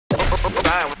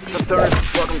Hi, what's up,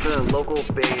 stoners? Welcome to the local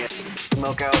band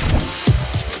Smokeout.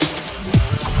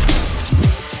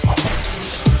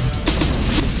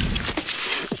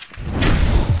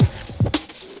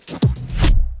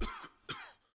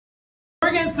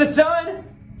 Against the sun,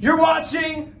 you're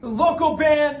watching the local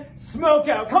band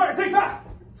Smokeout. Connor, take that!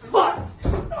 Fuck!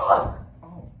 Oh,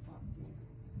 fuck.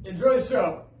 Enjoy the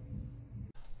show.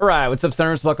 Alright, what's up,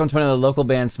 stoners? Welcome to another local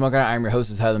band Smokeout. I'm your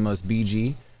host, is How the Most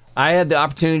BG. I had the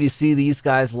opportunity to see these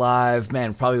guys live,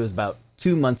 man, probably was about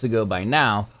 2 months ago by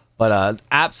now, but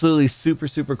absolutely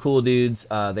super cool dudes.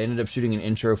 They ended up shooting an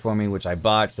intro for me, which I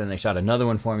botched, then they shot another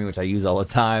one for me, which I use all the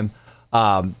time.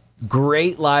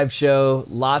 Great live show,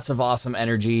 lots of awesome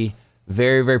energy,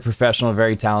 very professional,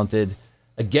 very talented.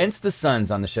 Against the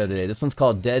Sun's on the show today. This one's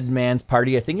called Dead Man's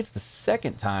Party. I think it's the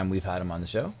second time we've had them on the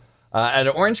show. At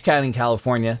Orange County,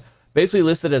 California. Basically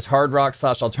listed as hard rock /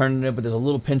 alternative, but there's a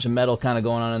little pinch of metal kind of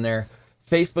going on in there.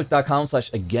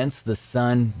 Facebook.com/Against the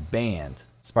Sun Band.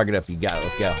 Spark it up if you got it.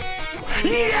 Let's go.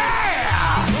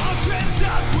 Yeah! All dressed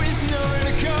up with nowhere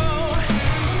to go.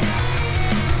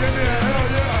 Give me a hell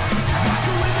yeah!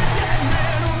 Walking with a dead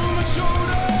man over my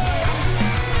shoulder.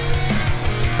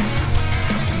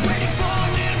 Waiting for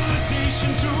an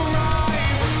invitation to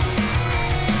arrive.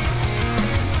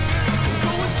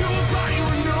 Going to a party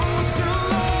where no one's still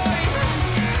alive.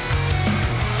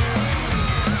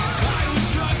 I was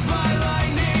struck by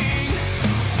lightning,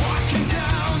 walking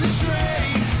down the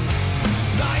street.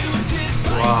 I was hit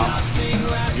by something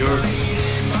last You're night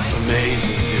in my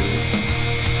amazing, dude.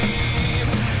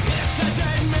 It's a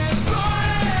dead man's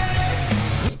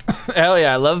party. Hell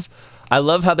yeah, I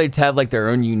love how they have like their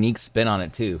own unique spin on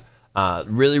it too.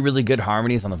 Really good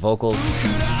harmonies on the vocals.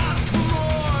 Could ask for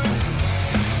more.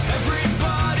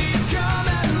 Everybody's come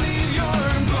and leave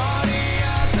your body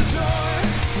at the door.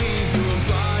 Leave your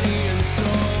body and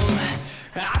soul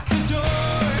at the door.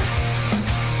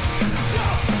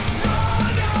 Don't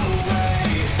run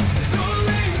away. It's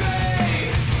only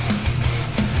me.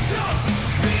 Don't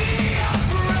be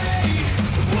afraid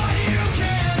of what you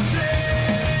can't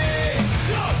see.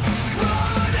 Don't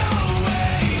run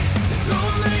away. It's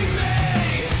only me.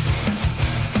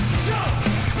 Don't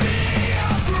be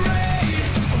afraid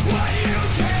of what you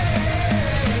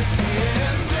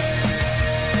can't see.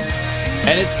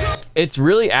 And it's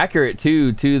really accurate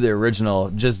too to the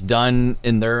original, just done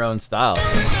in their own style.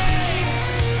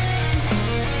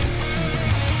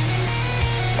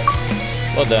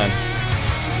 Well done.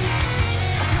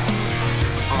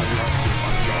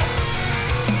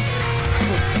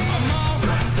 I'm all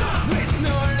dressed up with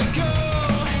nowhere to go.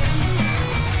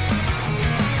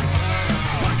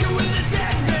 Walking with a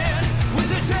dead man,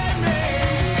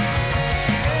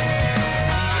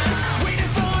 waiting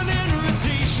for an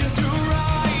invitation to arrive.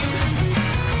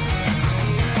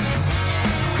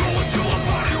 Going to a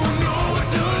party where no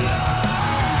one's alive.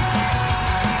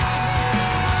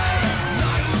 I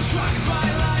was struck by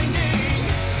lightning,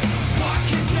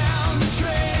 walking down the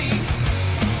street.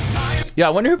 Yeah, I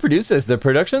wonder who produced this. The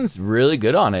production's really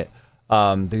good on it.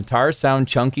 The guitars sound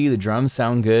chunky, the drums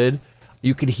sound good.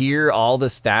 You could hear all the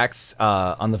stacks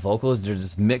on the vocals. They're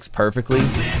just mixed perfectly.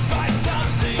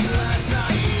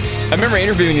 I remember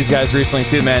interviewing these guys recently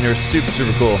too, man. They're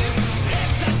super cool.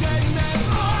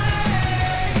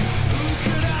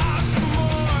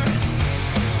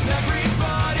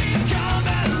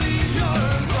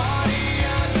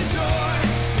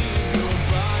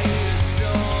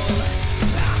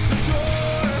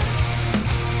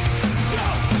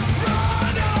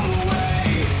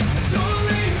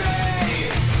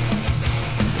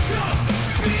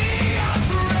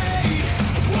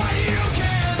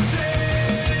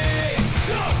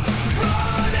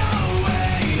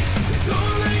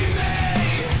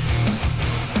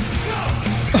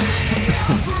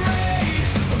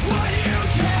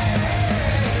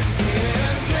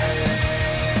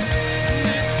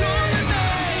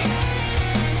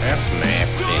 That's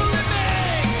nasty.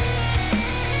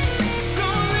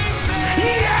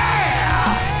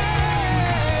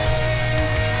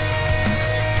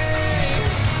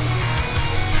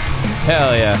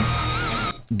 Hell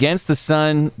yeah. Against the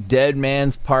Sun, Dead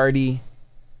Man's Party,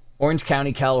 Orange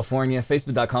County, California.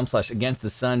 Facebook.com/Against the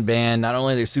Sun Band. Not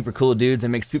only are they super cool dudes, they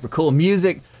make super cool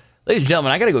music. Ladies and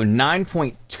gentlemen, I gotta go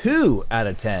 9.2 out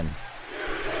of 10.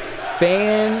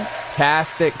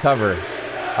 Fantastic cover.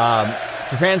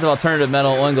 For fans of alternative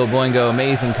metal, Oingo Boingo,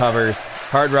 amazing covers.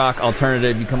 Hard rock,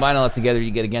 alternative. You combine all that together, you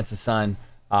get Against the Sun.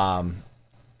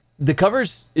 The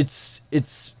covers, it's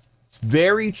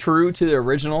very true to the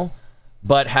original,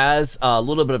 but has a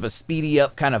little bit of a speedy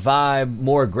up kind of vibe,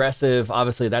 more aggressive.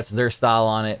 Obviously, that's their style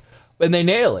on it. And they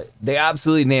nail it. They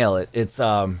absolutely nail it. It's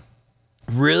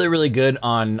really, really good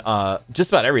on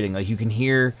just about everything. Like you can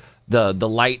hear the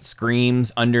light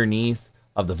screams underneath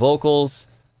of the vocals,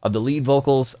 of the lead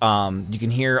vocals. You can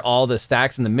hear all the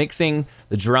stacks and the mixing.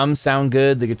 The drums sound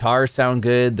good. The guitars sound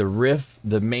good. The riff,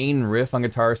 the main riff on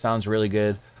guitar sounds really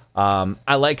good.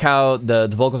 I like how the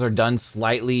vocals are done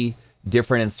slightly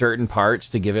different in certain parts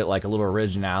to give it like a little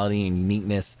originality and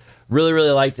uniqueness. Really,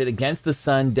 really liked it. Against the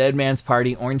Sun, Dead Man's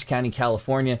Party, Orange County,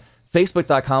 California.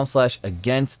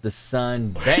 Facebook.com/Against the Sun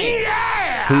Band.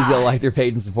 Yeah! Please go like their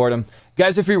page and support them.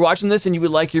 Guys, if you're watching this and you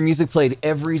would like your music played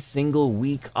every single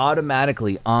week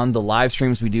automatically on the live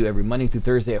streams we do every Monday through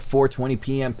Thursday at 4:20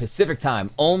 p.m. Pacific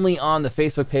time, only on the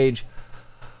Facebook page,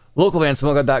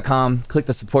 localbandsmokeout.com. Click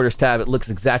the supporters tab. It looks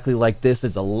exactly like this.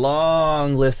 There's a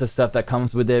long list of stuff that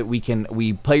comes with it. We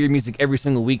play your music every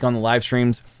single week on the live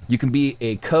streams. You can be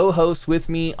a co-host with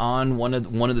me on one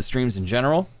of the streams in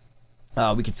general.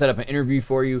 We can set up an interview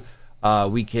for you.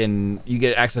 You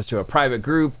get access to a private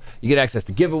group. You get access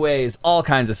to giveaways, all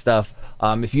kinds of stuff.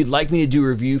 If you'd like me to do a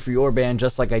review for your band,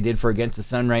 just like I did for Against the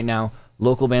Sun right now,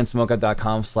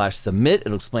 localbandsmokeout.com/submit.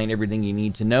 It'll explain everything you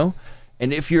need to know.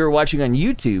 And if you're watching on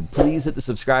YouTube, please hit the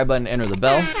subscribe button, enter the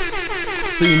bell,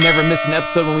 so you never miss an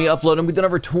episode when we upload them. We've done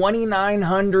over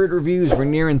 2,900 reviews. We're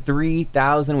nearing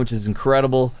 3,000, which is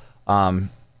incredible.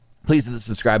 Please hit the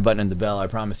subscribe button and the bell. I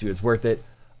promise you it's worth it.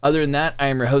 Other than that, I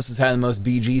am your host, High the Most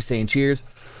BG, saying cheers,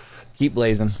 keep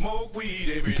blazing, Smoke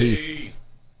weed every peace. day.